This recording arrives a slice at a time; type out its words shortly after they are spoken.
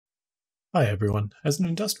Hi everyone. As an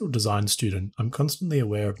industrial design student, I'm constantly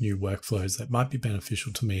aware of new workflows that might be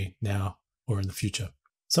beneficial to me now or in the future.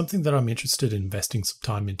 Something that I'm interested in investing some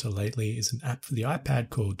time into lately is an app for the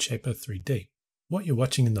iPad called Shapr3D. What you're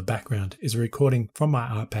watching in the background is a recording from my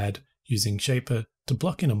iPad using Shapr to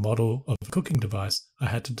block in a model of a cooking device I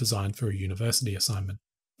had to design for a university assignment.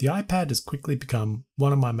 The iPad has quickly become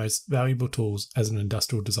one of my most valuable tools as an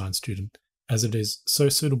industrial design student, as it is so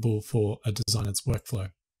suitable for a designer's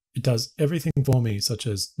workflow. It does everything for me, such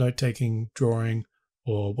as note-taking, drawing,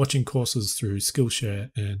 or watching courses through Skillshare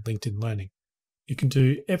and LinkedIn Learning. It can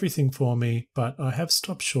do everything for me, but I have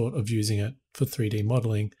stopped short of using it for 3D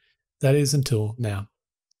modeling, that is until now.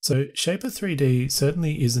 So Shapr3D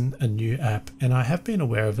certainly isn't a new app, and I have been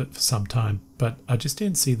aware of it for some time, but I just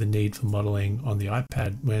didn't see the need for modeling on the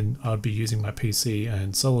iPad when I'd be using my PC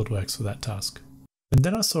and SolidWorks for that task. And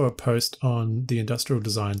then I saw a post on the industrial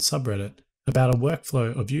design subreddit about a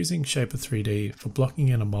workflow of using Shapr3D for blocking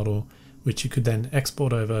in a model which you could then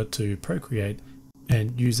export over to Procreate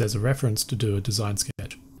and use as a reference to do a design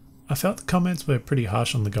sketch. I felt the comments were pretty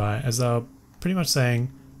harsh on the guy, as they were pretty much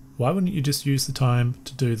saying, why wouldn't you just use the time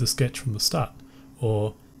to do the sketch from the start?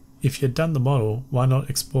 Or, if you'd done the model, why not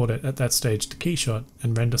export it at that stage to Keyshot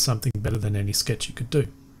and render something better than any sketch you could do?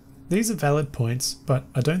 These are valid points, but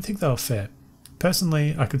I don't think they were fair.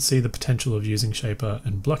 Personally, I could see the potential of using Shapr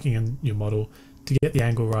and blocking in your model to get the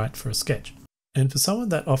angle right for a sketch. And for someone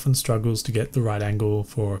that often struggles to get the right angle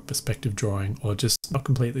for a perspective drawing or just not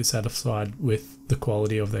completely satisfied with the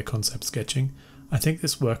quality of their concept sketching, I think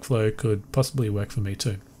this workflow could possibly work for me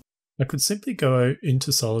too. I could simply go into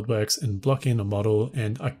SolidWorks and block in a model,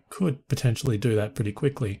 and I could potentially do that pretty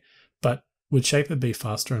quickly, but would Shapr be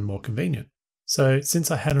faster and more convenient? So since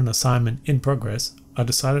I had an assignment in progress, I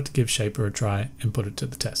decided to give Shapr a try and put it to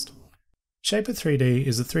the test. Shapr3D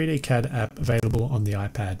is a 3D CAD app available on the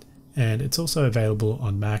iPad, and it's also available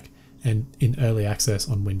on Mac and in early access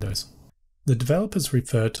on Windows. The developers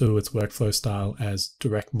refer to its workflow style as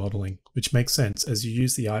direct modeling, which makes sense as you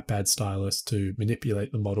use the iPad stylus to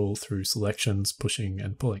manipulate the model through selections, pushing,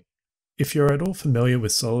 and pulling. If you're at all familiar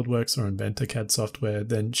with SolidWorks or Inventor CAD software,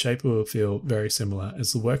 then Shapr will feel very similar,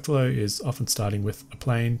 as the workflow is often starting with a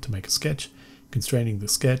plane to make a sketch, constraining the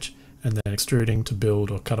sketch, and then extruding to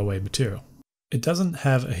build or cut away material. It doesn't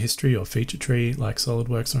have a history or feature tree like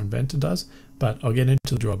SolidWorks or Inventor does, but I'll get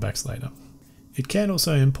into the drawbacks later. It can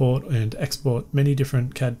also import and export many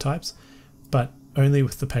different CAD types, but only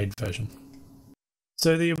with the paid version.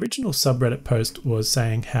 So the original subreddit post was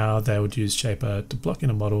saying how they would use Shapr to block in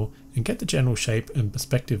a model and get the general shape and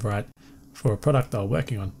perspective right for a product they were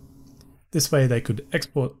working on. This way they could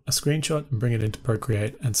export a screenshot and bring it into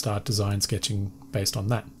Procreate and start design sketching based on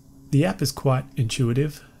that. The app is quite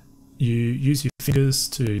intuitive. You use your fingers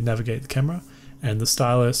to navigate the camera, and the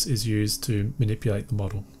stylus is used to manipulate the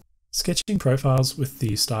model. Sketching profiles with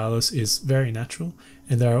the stylus is very natural,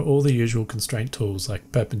 and there are all the usual constraint tools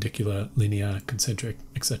like perpendicular, linear, concentric,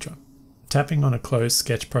 etc. Tapping on a closed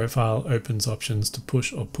sketch profile opens options to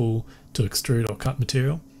push or pull to extrude or cut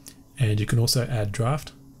material, and you can also add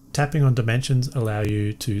draft. Tapping on dimensions allow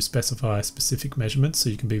you to specify specific measurements so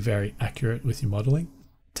you can be very accurate with your modeling.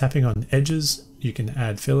 Tapping on edges, you can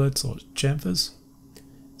add fillets or chamfers.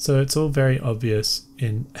 So it's all very obvious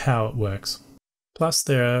in how it works. Plus,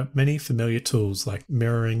 there are many familiar tools like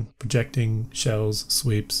mirroring, projecting, shells,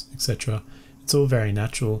 sweeps, etc. It's all very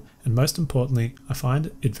natural, and most importantly, I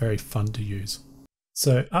find it very fun to use.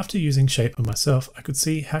 So after using Shapr myself, I could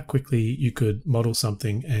see how quickly you could model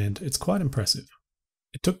something, and it's quite impressive.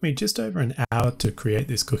 It took me just over an hour to create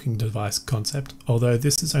this cooking device concept, although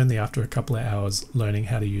this is only after a couple of hours learning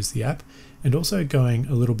how to use the app, and also going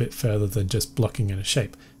a little bit further than just blocking in a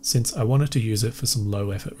shape, since I wanted to use it for some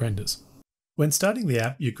low effort renders. When starting the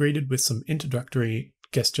app, you're greeted with some introductory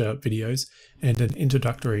gesture videos and an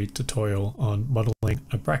introductory tutorial on modeling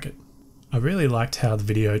a bracket. I really liked how the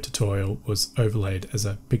video tutorial was overlaid as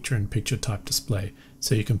a picture-in-picture type display,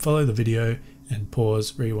 so you can follow the video and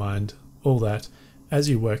pause, rewind, all that as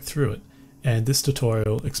you work through it, and this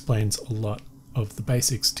tutorial explains a lot of the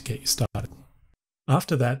basics to get you started.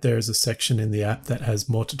 After that, there is a section in the app that has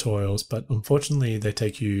more tutorials, but unfortunately they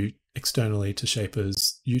take you externally to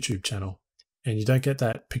Shapr's YouTube channel, and you don't get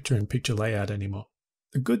that picture-in-picture layout anymore.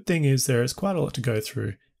 The good thing is there is quite a lot to go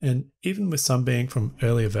through, and even with some being from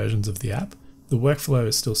earlier versions of the app, the workflow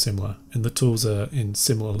is still similar, and the tools are in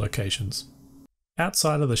similar locations.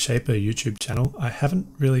 Outside of the Shapr YouTube channel, I haven't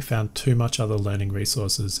really found too much other learning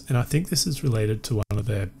resources, and I think this is related to one of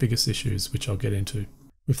their biggest issues, which I'll get into.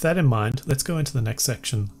 With that in mind, let's go into the next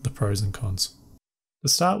section, the pros and cons. To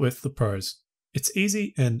start with, the pros. It's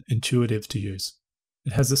easy and intuitive to use.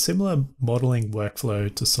 It has a similar modeling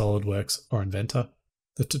workflow to SolidWorks or Inventor.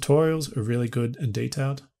 The tutorials are really good and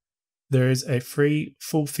detailed. There is a free,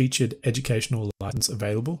 full-featured educational license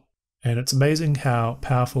available, and it's amazing how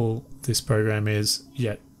powerful this program is,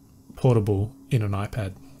 yet portable in an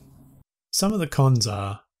iPad. Some of the cons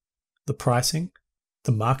are the pricing,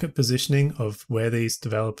 the market positioning of where these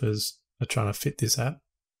developers are trying to fit this app.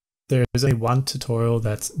 There is only one tutorial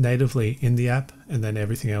that's natively in the app, and then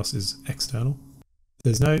everything else is external.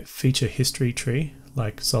 There's no feature history tree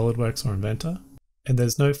like SolidWorks or Inventor, and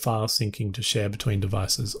there's no file syncing to share between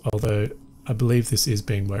devices, although I believe this is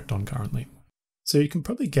being worked on currently. So you can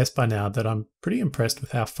probably guess by now that I'm pretty impressed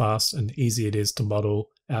with how fast and easy it is to model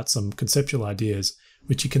out some conceptual ideas,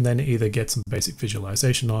 which you can then either get some basic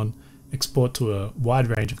visualization on, export to a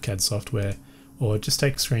wide range of CAD software, or just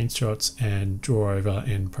take screenshots and draw over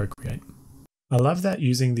in Procreate. I love that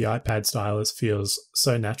using the iPad stylus feels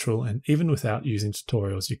so natural, and even without using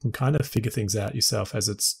tutorials, you can kind of figure things out yourself as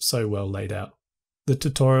it's so well laid out. The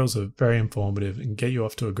tutorials are very informative and get you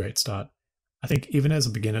off to a great start. I think even as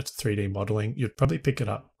a beginner to 3D modeling, you'd probably pick it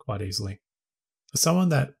up quite easily. For someone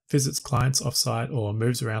that visits clients offsite or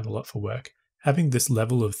moves around a lot for work, having this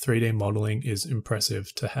level of 3D modeling is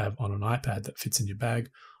impressive to have on an iPad that fits in your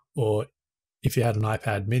bag, or if you had an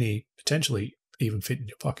iPad mini, potentially even fit in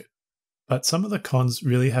your pocket. But some of the cons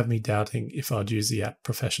really have me doubting if I'd use the app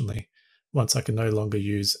professionally once I can no longer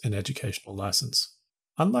use an educational license.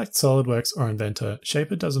 Unlike SolidWorks or Inventor,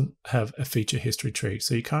 Shapr doesn't have a feature history tree,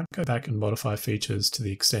 so you can't go back and modify features to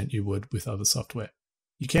the extent you would with other software.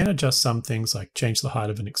 You can adjust some things like change the height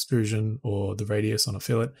of an extrusion or the radius on a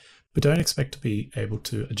fillet, but don't expect to be able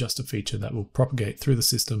to adjust a feature that will propagate through the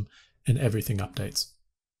system and everything updates.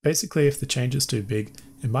 Basically, if the change is too big,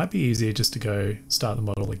 it might be easier just to go start the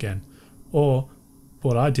model again. Or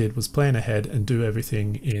what I did was plan ahead and do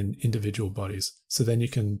everything in individual bodies, so then you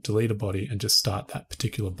can delete a body and just start that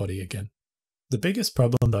particular body again. The biggest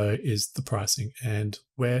problem though is the pricing and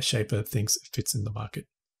where Shapr thinks it fits in the market.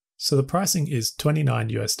 So the pricing is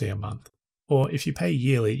 $29 a month, or if you pay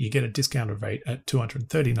yearly, you get a discounted rate at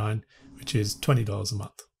 $239, which is $20 a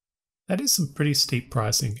month. That is some pretty steep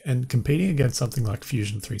pricing, and competing against something like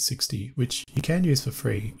Fusion 360, which you can use for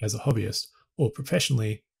free as a hobbyist or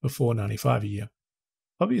professionally for $495 a year.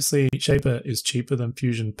 Obviously, Shapr is cheaper than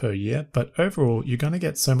Fusion per year, but overall, you're going to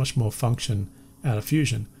get so much more function out of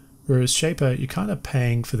Fusion, whereas Shapr, you're kind of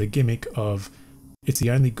paying for the gimmick of it's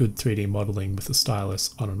the only good 3D modeling with a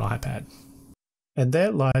stylus on an iPad. And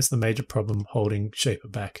there lies the major problem holding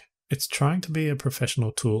Shapr back. It's trying to be a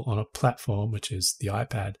professional tool on a platform, which is the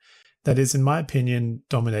iPad, that is, in my opinion,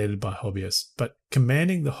 dominated by hobbyists, but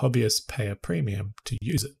commanding the hobbyists pay a premium to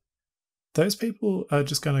use it. Those people are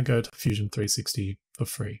just going to go to Fusion 360 for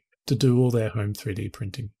free to do all their home 3D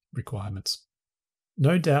printing requirements.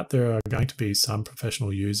 No doubt there are going to be some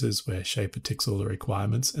professional users where Shapr ticks all the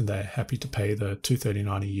requirements and they're happy to pay the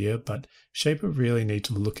 $239 a year, but Shapr really need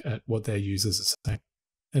to look at what their users are saying.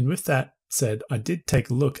 And with that said, I did take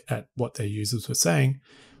a look at what their users were saying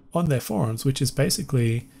on their forums, which is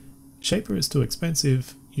basically, Shapr is too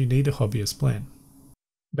expensive, you need a hobbyist plan.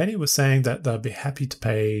 Many were saying that they'd be happy to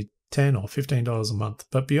pay $10 or $15 a month,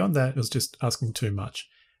 but beyond that, it was just asking too much.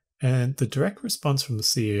 And the direct response from the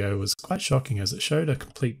CEO was quite shocking as it showed a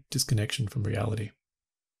complete disconnection from reality.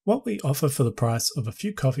 What we offer for the price of a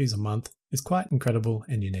few coffees a month is quite incredible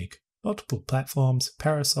and unique. Multiple platforms,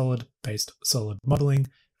 Parasolid-based solid modeling,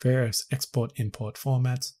 various export-import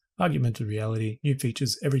formats, augmented reality, new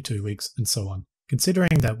features every 2 weeks, and so on.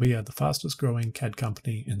 Considering that we are the fastest growing CAD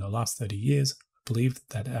company in the last 30 years, I believe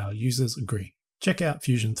that our users agree. Check out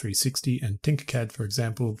Fusion 360 and Tinkercad, for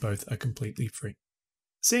example, both are completely free.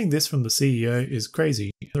 Seeing this from the CEO is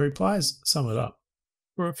crazy. The replies sum it up.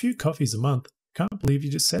 For a few coffees a month, I can't believe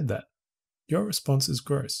you just said that. Your response is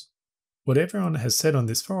gross. What everyone has said on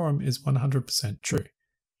this forum is 100% true.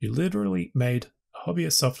 You literally made a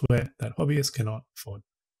hobbyist software that hobbyists cannot afford.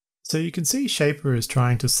 So you can see Shapr is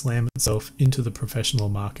trying to slam itself into the professional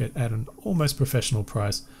market at an almost professional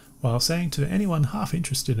price, while saying to anyone half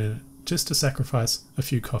interested in it, just to sacrifice a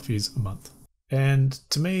few coffees a month. And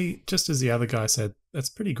to me, just as the other guy said, that's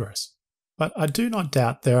pretty gross. But I do not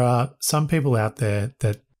doubt there are some people out there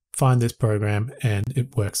that find this program and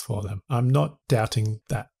it works for them. I'm not doubting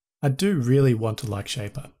that. I do really want to like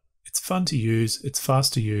Shapr. It's fun to use, it's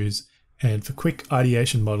fast to use, and for quick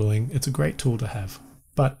ideation modeling, it's a great tool to have.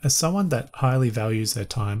 But as someone that highly values their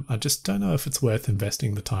time, I just don't know if it's worth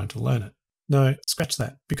investing the time to learn it. No, scratch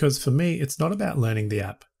that, because for me, it's not about learning the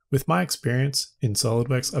app. With my experience in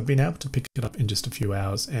SolidWorks, I've been able to pick it up in just a few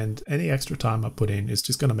hours, and any extra time I put in is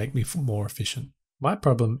just going to make me more efficient. My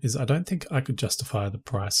problem is I don't think I could justify the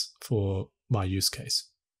price for my use case.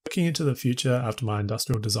 Looking into the future after my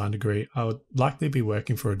industrial design degree, I would likely be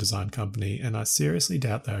working for a design company, and I seriously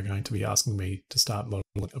doubt they are going to be asking me to start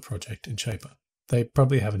modeling a project in Shapr. They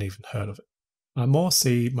probably haven't even heard of it. I more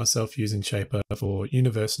see myself using Shapr for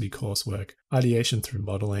university coursework, ideation through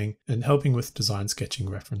modeling, and helping with design sketching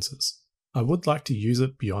references. I would like to use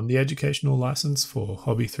it beyond the educational license for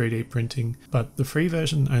hobby 3D printing, but the free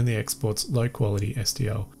version only exports low quality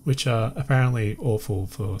STL, which are apparently awful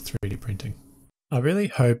for 3D printing. I really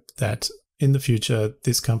hope that in the future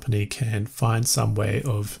this company can find some way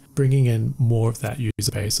of bringing in more of that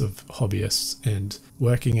user base of hobbyists and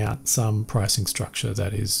working out some pricing structure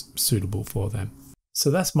that is suitable for them.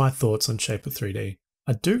 So that's my thoughts on Shapr3D.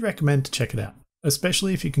 I do recommend to check it out,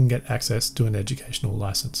 especially if you can get access to an educational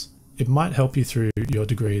license. It might help you through your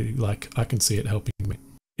degree like I can see it helping me.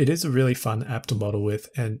 It is a really fun app to model with,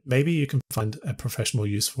 and maybe you can find a professional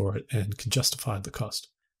use for it and can justify the cost.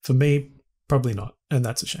 For me, probably not, and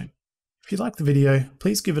that's a shame. If you liked the video,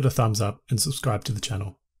 please give it a thumbs up and subscribe to the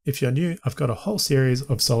channel. If you're new, I've got a whole series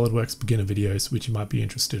of SolidWorks beginner videos which you might be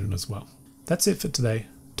interested in as well. That's it for today.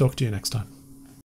 Talk to you next time.